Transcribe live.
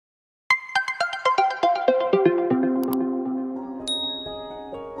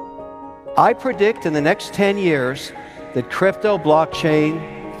I predict in the next 10 years that crypto, blockchain,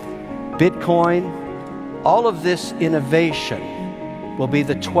 Bitcoin, all of this innovation will be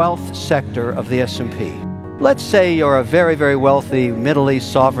the 12th sector of the S&P. Let's say you're a very, very wealthy Middle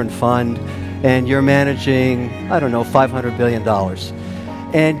East sovereign fund and you're managing, I don't know, $500 billion.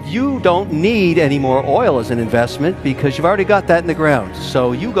 And you don't need any more oil as an investment because you've already got that in the ground.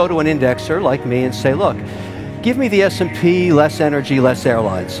 So you go to an indexer like me and say, look, give me the S&P, less energy, less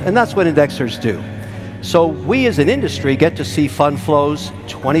airlines. And that's what indexers do. So we as an industry get to see fund flows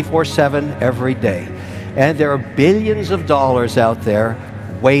 24/7 every day. And there are billions of dollars out there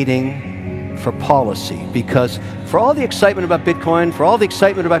waiting for policy, because for all the excitement about Bitcoin, for all the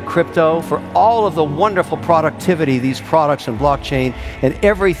excitement about crypto, for all of the wonderful productivity, these products and blockchain, and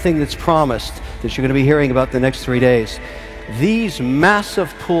everything that's promised that you're going to be hearing about the next 3 days, these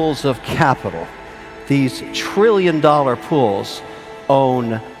massive pools of capital, these trillion-dollar pools,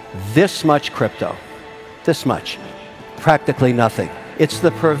 own this much crypto. This much. Practically nothing. It's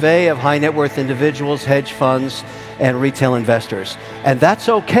the purvey of high net worth individuals, hedge funds, and retail investors. And that's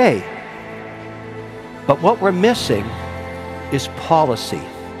okay. But what we're missing is policy.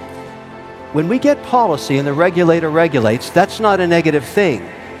 When we get policy and the regulator regulates, that's not a negative thing.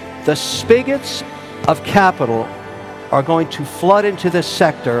 The spigots of capital are going to flood into this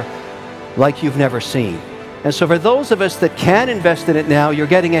sector like you've never seen. And so for those of us that can invest in it now, you're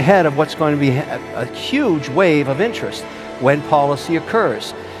getting ahead of what's going to be a huge wave of interest when policy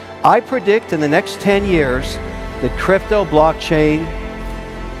occurs. I predict in the next 10 years that crypto, blockchain,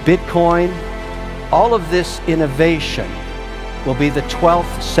 Bitcoin, all of this innovation will be the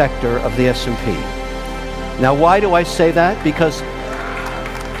 12th sector of the S&P. Now, why do I say that? Because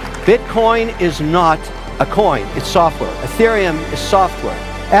Bitcoin is not a coin, it's software. Ethereum is software.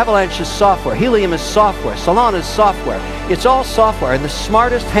 Avalanche is software. Helium is software. Solana is software. It's all software. And the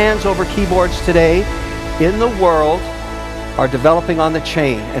smartest hands over keyboards today in the world are developing on the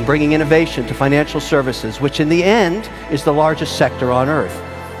chain and bringing innovation to financial services, which in the end is the largest sector on earth.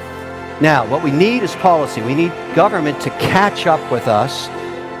 Now, what we need is policy. We need government to catch up with us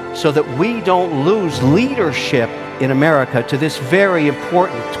so that we don't lose leadership in America to this very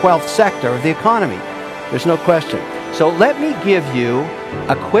important 12th sector of the economy. There's no question. So let me give you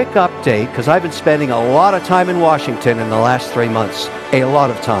a quick update, because I've been spending a lot of time in Washington in the last 3 months, a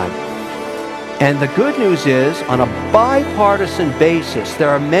lot of time. And the good news is, on a bipartisan basis, there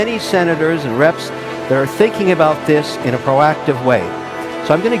are many senators and reps that are thinking about this in a proactive way.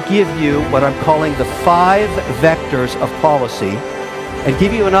 So I'm going to give you what I'm calling the 5 vectors of policy and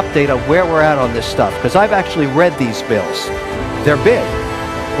give you an update on where we're at on this stuff, because I've actually read these bills. They're big.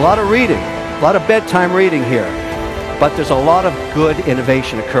 A lot of reading, a lot of bedtime reading here. But there's a lot of good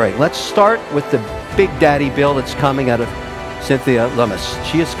innovation occurring. Let's start with the big daddy bill that's coming out of Cynthia Lummis.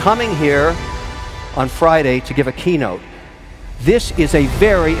 She is coming here on Friday to give a keynote. This is a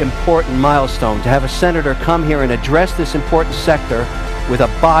very important milestone to have a senator come here and address this important sector with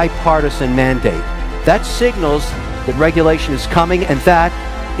a bipartisan mandate. That signals that regulation is coming, and that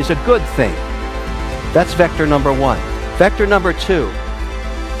is a good thing. That's vector number 1. Vector number 2,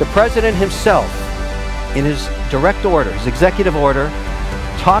 the president himself, in his direct order, his executive order,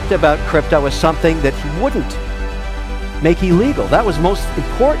 talked about crypto as something that he wouldn't make illegal. That was the most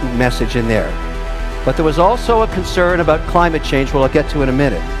important message in there. But there was also a concern about climate change, we'll get to in a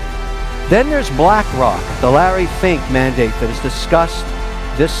minute. Then there's BlackRock, the Larry Fink mandate that has discussed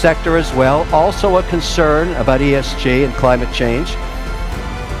this sector as well. Also a concern about ESG and climate change.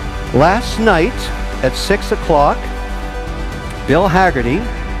 Last night at 6 o'clock, Bill Hagerty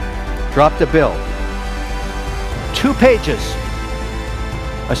dropped a bill. 2 pages.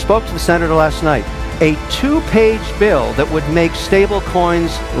 I spoke to the senator last night. A 2-page bill that would make stable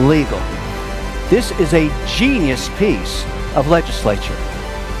coins legal. This is a genius piece of legislature.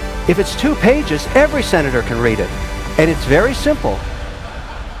 If it's 2 pages, every senator can read it. And it's very simple.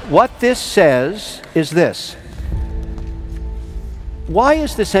 What this says is this. Why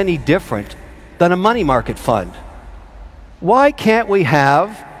is this any different than a money market fund? Why can't we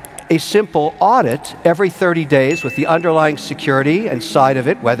have a simple audit every 30 days with the underlying security and side of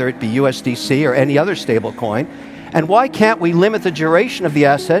it, whether it be USDC or any other stable coin? And why can't we limit the duration of the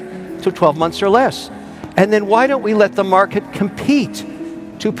asset to 12 months or less? And then why don't we let the market compete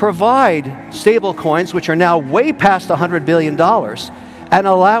to provide stable coins, which are now way past $100 billion, and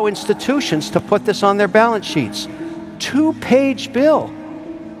allow institutions to put this on their balance sheets? 2-page bill.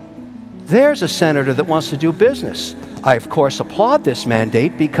 There's a senator that wants to do business. I, of course, applaud this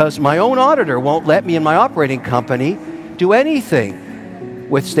mandate because my own auditor won't let me and my operating company do anything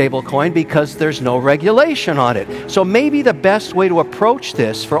with stablecoin because there's no regulation on it. So maybe the best way to approach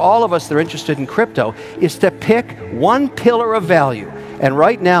this for all of us that are interested in crypto is to pick one pillar of value. And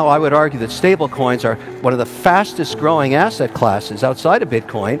right now, I would argue that stablecoins are one of the fastest growing asset classes outside of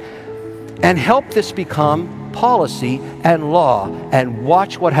Bitcoin, and help this become policy and law, and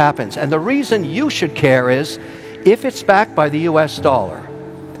watch what happens. And the reason you should care is, if it's backed by the US dollar,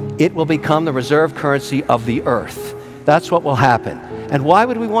 it will become the reserve currency of the earth. That's what will happen. And why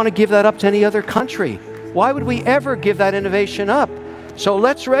would we want to give that up to any other country? Why would we ever give that innovation up? So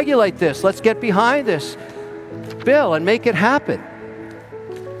let's regulate this. Let's get behind this bill and make it happen.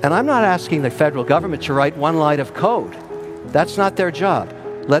 And I'm not asking the federal government to write one line of code. That's not their job.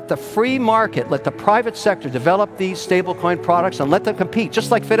 Let the free market, let the private sector develop these stablecoin products and let them compete, just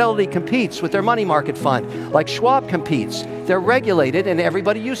like Fidelity competes with their money market fund, like Schwab competes. They're regulated and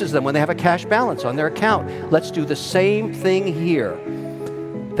everybody uses them when they have a cash balance on their account. Let's do the same thing here.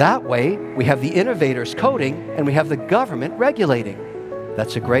 That way, we have the innovators coding and we have the government regulating.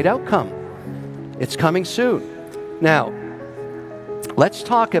 That's a great outcome. It's coming soon. Now, let's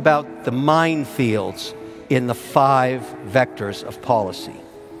talk about the minefields in the 5 vectors of policy.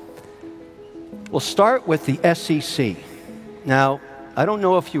 We'll start with the SEC. Now, I don't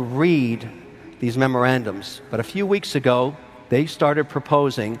know if you read these memorandums, but a few weeks ago, they started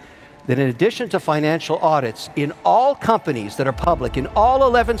proposing that in addition to financial audits in all companies that are public, in all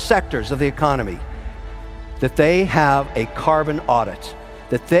 11 sectors of the economy, that they have a carbon audit.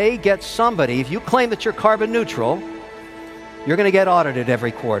 That they get somebody, if you claim that you're carbon neutral, you're going to get audited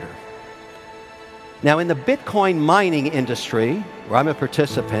every quarter. Now, in the Bitcoin mining industry, where I'm a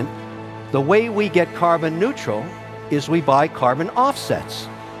participant, the way we get carbon neutral is we buy carbon offsets.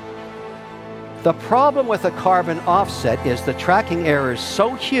 The problem with a carbon offset is the tracking error is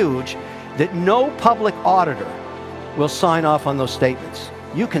so huge that no public auditor will sign off on those statements.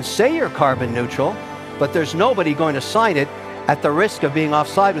 You can say you're carbon neutral, but there's nobody going to sign it at the risk of being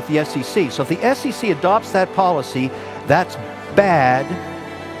offside with the SEC. So if the SEC adopts that policy, that's bad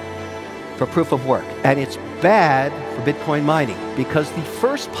for proof of work. And it's bad for Bitcoin mining, because the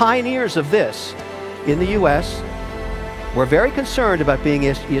first pioneers of this in the US were very concerned about being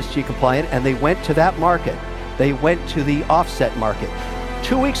ESG compliant, and they went to that market. They went to the offset market.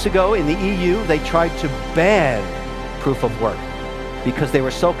 2 weeks ago in the EU, they tried to ban proof of work because they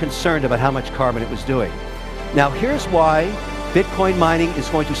were so concerned about how much carbon it was doing. Now, here's why Bitcoin mining is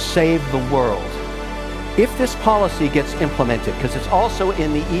going to save the world. If this policy gets implemented, because it's also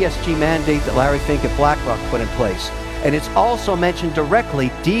in the ESG mandate that Larry Fink at BlackRock put in place, and it's also mentioned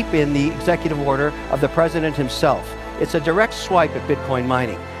directly deep in the executive order of the president himself. It's a direct swipe at Bitcoin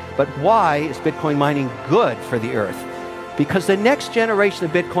mining. But why is Bitcoin mining good for the earth? Because the next generation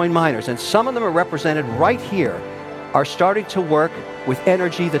of Bitcoin miners, and some of them are represented right here, are starting to work with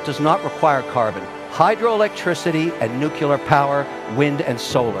energy that does not require carbon. Hydroelectricity and nuclear power, wind and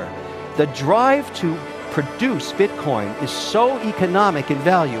solar. The drive to produce Bitcoin is so economic in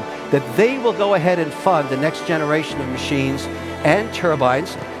value that they will go ahead and fund the next generation of machines and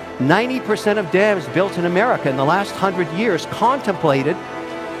turbines. 90% of dams built in America in the last 100 years contemplated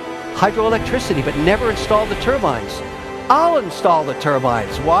hydroelectricity but never installed the turbines. I'll install the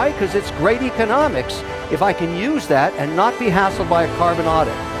turbines. Why? Because it's great economics if I can use that and not be hassled by a carbon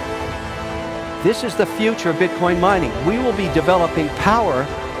audit. This is the future of Bitcoin mining. We will be developing power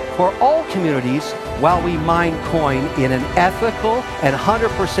for all communities while we mine coin in an ethical and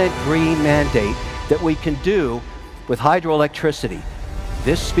 100% green mandate that we can do with hydroelectricity.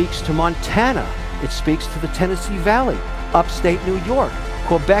 This speaks to Montana. It speaks to the Tennessee Valley, upstate New York,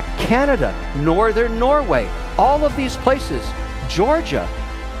 Quebec, Canada, northern Norway. All of these places, Georgia,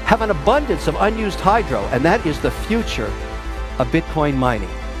 have an abundance of unused hydro, and that is the future of Bitcoin mining.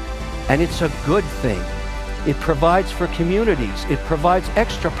 And it's a good thing. It provides for communities. It provides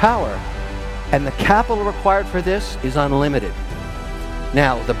extra power. And the capital required for this is unlimited.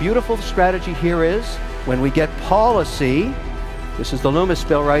 Now, the beautiful strategy here is when we get policy, this is the Loomis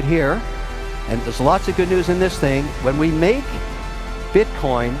bill right here, and there's lots of good news in this thing. When we make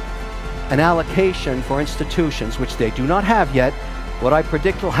Bitcoin an allocation for institutions, which they do not have yet, what I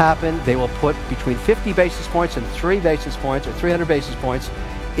predict will happen, they will put between 50 basis points and 3 basis points or 300 basis points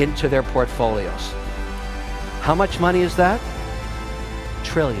into their portfolios. How much money is that?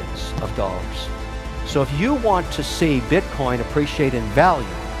 Trillions of dollars. So if you want to see Bitcoin appreciate in value,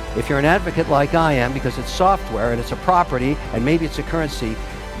 if you're an advocate like I am, because it's software and it's a property and maybe it's a currency,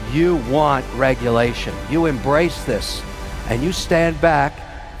 you want regulation. You embrace this and you stand back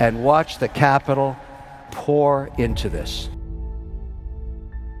and watch the capital pour into this.